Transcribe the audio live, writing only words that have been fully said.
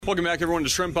Welcome back, everyone, to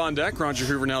Shrimp on Deck. Roger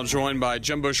Hoover now joined by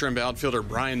Jumbo Shrimp outfielder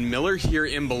Brian Miller here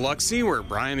in Biloxi, where,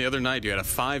 Brian, the other night you had a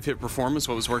 5-hit performance.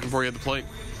 What was working for you at the plate?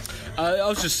 I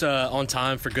was just on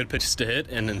time for good pitches to hit,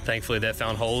 and then thankfully that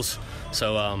found holes.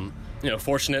 So,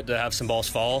 fortunate to have some balls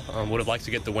fall. Would have liked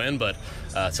to get the win, but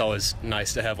it's always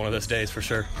nice to have one of those days for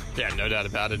sure. Yeah, no doubt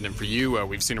about it. And for you,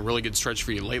 we've seen a really good stretch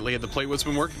for you lately at the plate. What's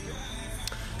been working?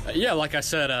 Yeah, like I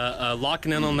said,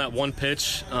 locking in on that one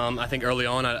pitch. I think early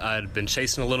on I had been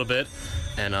chasing a little bit,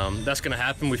 and that's going to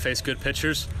happen. We face good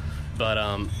pitchers, but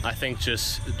I think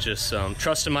just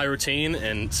trusting my routine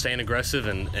and staying aggressive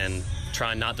and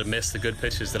trying not to miss the good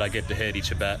pitches that I get to hit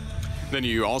each at bat. Then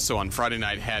you also on Friday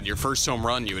night had your first home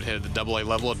run. You had hit at the AA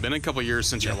level. It had been a couple years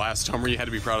since your last homer. You had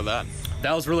to be proud of that.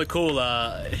 That was really cool.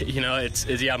 It's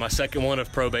my second one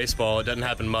of pro baseball. It doesn't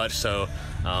happen much, so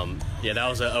that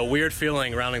was a weird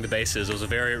feeling rounding the bases. It was a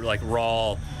very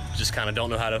raw, just kind of don't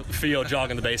know how to feel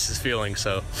jogging the bases feeling.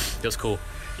 So it was cool.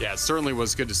 Yeah, it certainly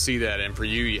was good to see that. And for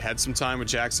you, you had some time with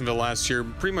Jacksonville last year.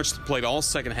 Pretty much played all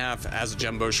second half as a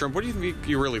Jumbo Shrimp. What do you think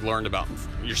you really learned about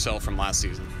yourself from last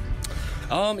season?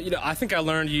 I think I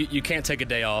learned you can't take a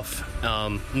day off.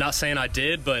 Not saying I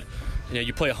did, but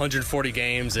you play 140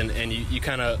 games and you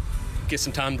kind of get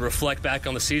some time to reflect back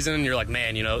on the season. And you're like,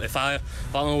 man, if I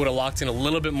only would have locked in a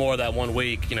little bit more that 1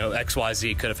 week, X, Y,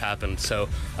 Z could have happened. So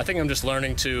I think I'm just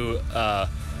learning to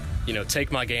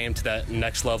take my game to that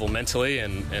next level mentally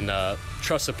and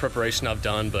trust the preparation I've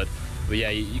done. But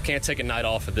yeah, you can't take a night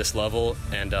off at this level.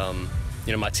 And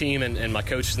my team and my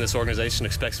coaches in this organization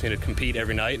expects me to compete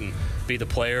every night and be the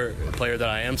player that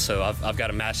I am. So I've got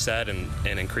to match that and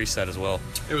increase that as well.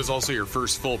 It was also your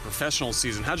first full professional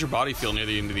season. How'd your body feel near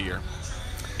the end of the year?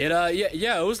 It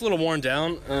was a little worn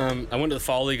down. I went to the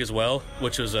fall league as well,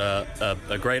 which was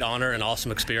a great honor and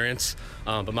awesome experience.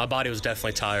 But my body was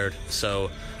definitely tired.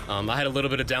 So I had a little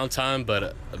bit of downtime,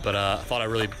 but I thought I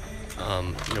really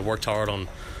worked hard on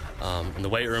in the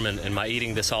weight room and my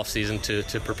eating this off season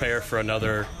to prepare for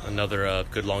another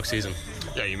good long season.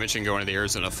 Yeah, you mentioned going to the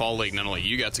Arizona Fall League. Not only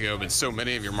you got to go, but so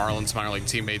many of your Marlins minor league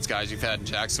teammates, guys you've had in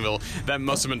Jacksonville. That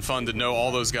must have been fun to know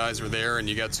all those guys were there, and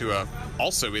you got to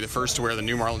also be the first to wear the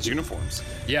new Marlins uniforms.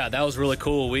 Yeah, that was really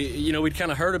cool. We'd kind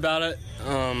of heard about it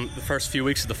the first few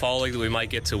weeks of the Fall League that we might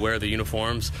get to wear the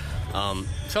uniforms. So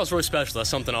that was really special. That's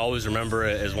something I always remember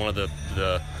as one of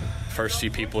the first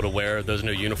few people to wear those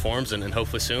new uniforms, and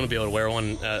hopefully soon we'll be able to wear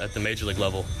one at the major league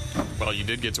level. Well, you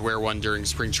did get to wear one during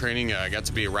spring training. Got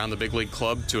to be around the big league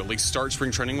club to at least start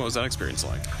spring training. What was that experience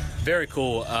like? Very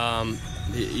cool.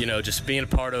 Just being a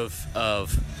part of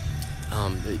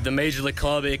the major league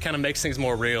club, it kind of makes things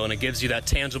more real, and it gives you that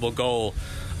tangible goal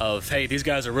of, hey, these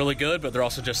guys are really good, but they're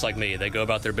also just like me. They go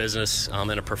about their business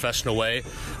in a professional way.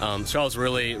 So I was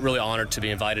really, really honored to be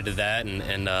invited to that,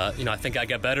 and I think I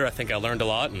got better. I think I learned a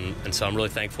lot, and so I'm really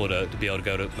thankful to be able to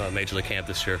go to Major League camp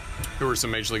this year. Who were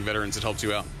some Major League veterans that helped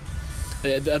you out?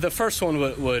 The first one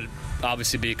would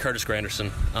obviously be Curtis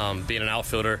Granderson, being an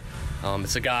outfielder.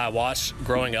 It's a guy I watched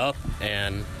growing up,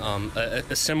 and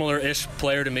a similar-ish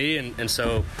player to me, and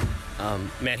so,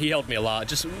 man, he helped me a lot.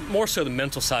 Just more so the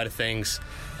mental side of things,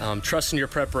 trusting your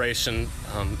preparation,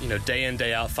 day in,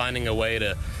 day out, finding a way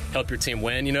to help your team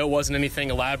win. It wasn't anything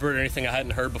elaborate or anything I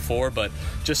hadn't heard before, but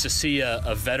just to see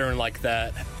a veteran like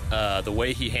that, the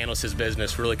way he handles his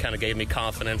business really kind of gave me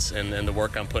confidence in the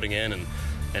work I'm putting in,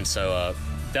 and so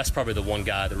that's probably the one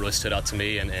guy that really stood out to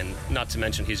me, and not to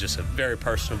mention he's just a very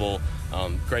personable,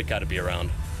 great guy to be around.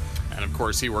 And, of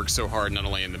course, he works so hard not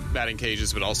only in the batting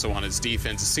cages but also on his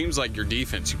defense. It seems like your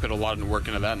defense, you put a lot of work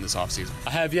into that in this offseason. I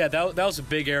have, yeah. That was a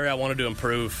big area I wanted to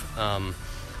improve.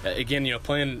 Again,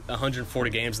 playing 140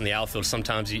 games in the outfield,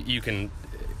 sometimes you can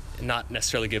not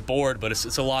necessarily get bored, but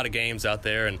it's a lot of games out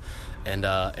there,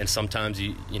 and sometimes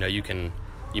you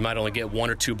might only get one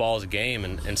or two balls a game,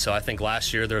 and so I think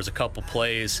last year there was a couple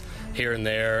plays here and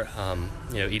there,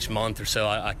 each month or so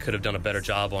I could have done a better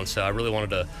job on. So I really wanted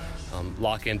to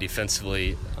lock in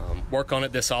defensively, work on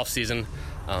it this offseason,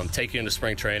 take it into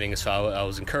spring training. So I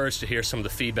was encouraged to hear some of the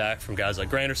feedback from guys like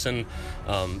Granderson,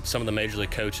 some of the major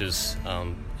league coaches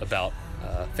about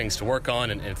things to work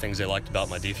on and things they liked about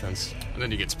my defense. And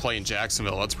then you get to play in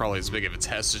Jacksonville. That's probably as big of a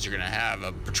test as you're going to have,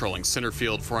 patrolling center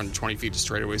field, 420 feet to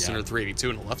straightaway center, 382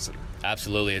 in the left center.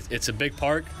 Absolutely. It's a big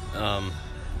park.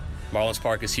 Marlins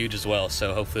Park is huge as well,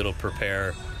 so hopefully it'll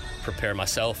prepare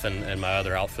myself and my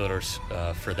other outfielders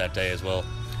for that day as well.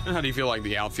 And how do you feel like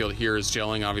the outfield here is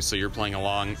gelling? Obviously, you're playing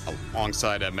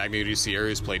alongside Magneto UCR,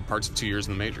 who's played parts of 2 years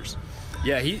in the majors.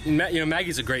 Yeah,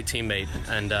 Maggie's a great teammate,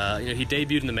 and he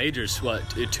debuted in the majors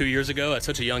 2 years ago at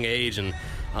such a young age, and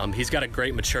he's got a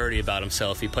great maturity about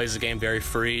himself. He plays the game very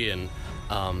free, and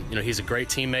He's a great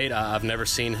teammate. I've never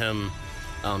seen him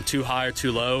too high or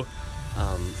too low.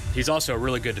 He's also a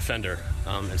really good defender,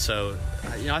 and so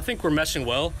I think we're meshing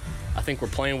well. I think we're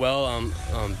playing well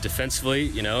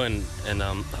defensively, and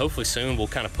hopefully soon we'll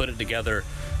kind of put it together,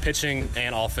 pitching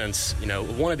and offense,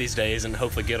 one of these days, and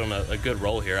hopefully get on a good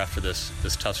roll here after this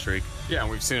tough streak. Yeah, and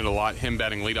we've seen it a lot, him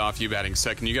batting leadoff, you batting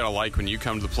second. You got to like when you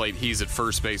come to the plate, he's at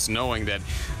first base, knowing that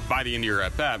by the end of your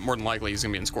at-bat, more than likely he's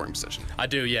going to be in scoring position. I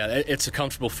do, yeah. It's a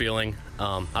comfortable feeling.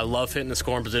 I love hitting the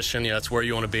scoring position. That's where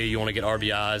you want to be. You want to get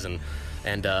RBIs,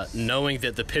 and knowing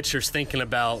that the pitcher's thinking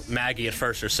about Maggie at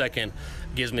first or second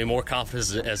gives me more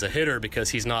confidence as a hitter because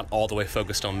he's not all the way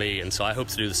focused on me. And so I hope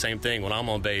to do the same thing when I'm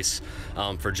on base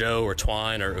for Joe or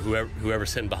Twine or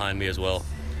whoever's sitting behind me as well.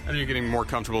 And you're getting more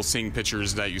comfortable seeing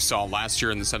pitchers that you saw last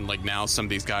year in the Southern League. Now some of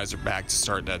these guys are back to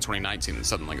start 2019 in the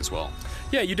Southern League as well.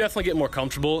 Yeah, you definitely get more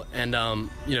comfortable. And,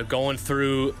 going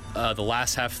through the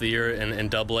last half of the year in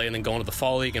AA and then going to the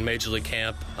Fall League and Major League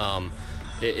Camp,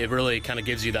 it really kind of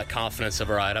gives you that confidence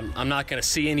of, all right, I'm not going to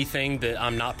see anything that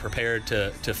I'm not prepared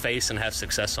to face and have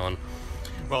success on.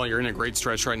 Well, you're in a great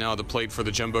stretch right now at the plate for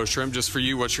the Jumbo Shrimp. Just for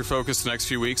you, what's your focus the next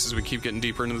few weeks as we keep getting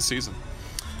deeper into the season?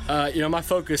 My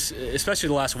focus, especially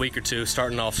the last week or two,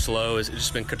 starting off slow, has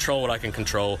just been control what I can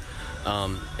control.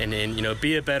 And then,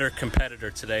 be a better competitor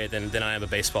today than I am a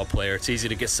baseball player. It's easy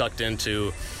to get sucked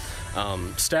into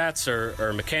stats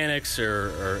or mechanics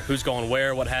or who's going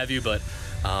where, what have you, but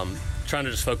trying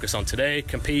to just focus on today,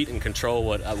 compete, and control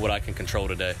what I can control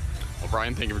today. Well,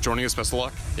 Brian, thank you for joining us. Best of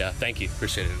luck. Yeah, thank you.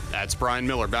 Appreciate it. That's Brian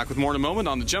Miller. Back with more in a moment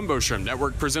on the Jumbo Shrimp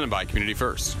Network, presented by Community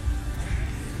First.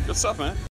 Good stuff, man.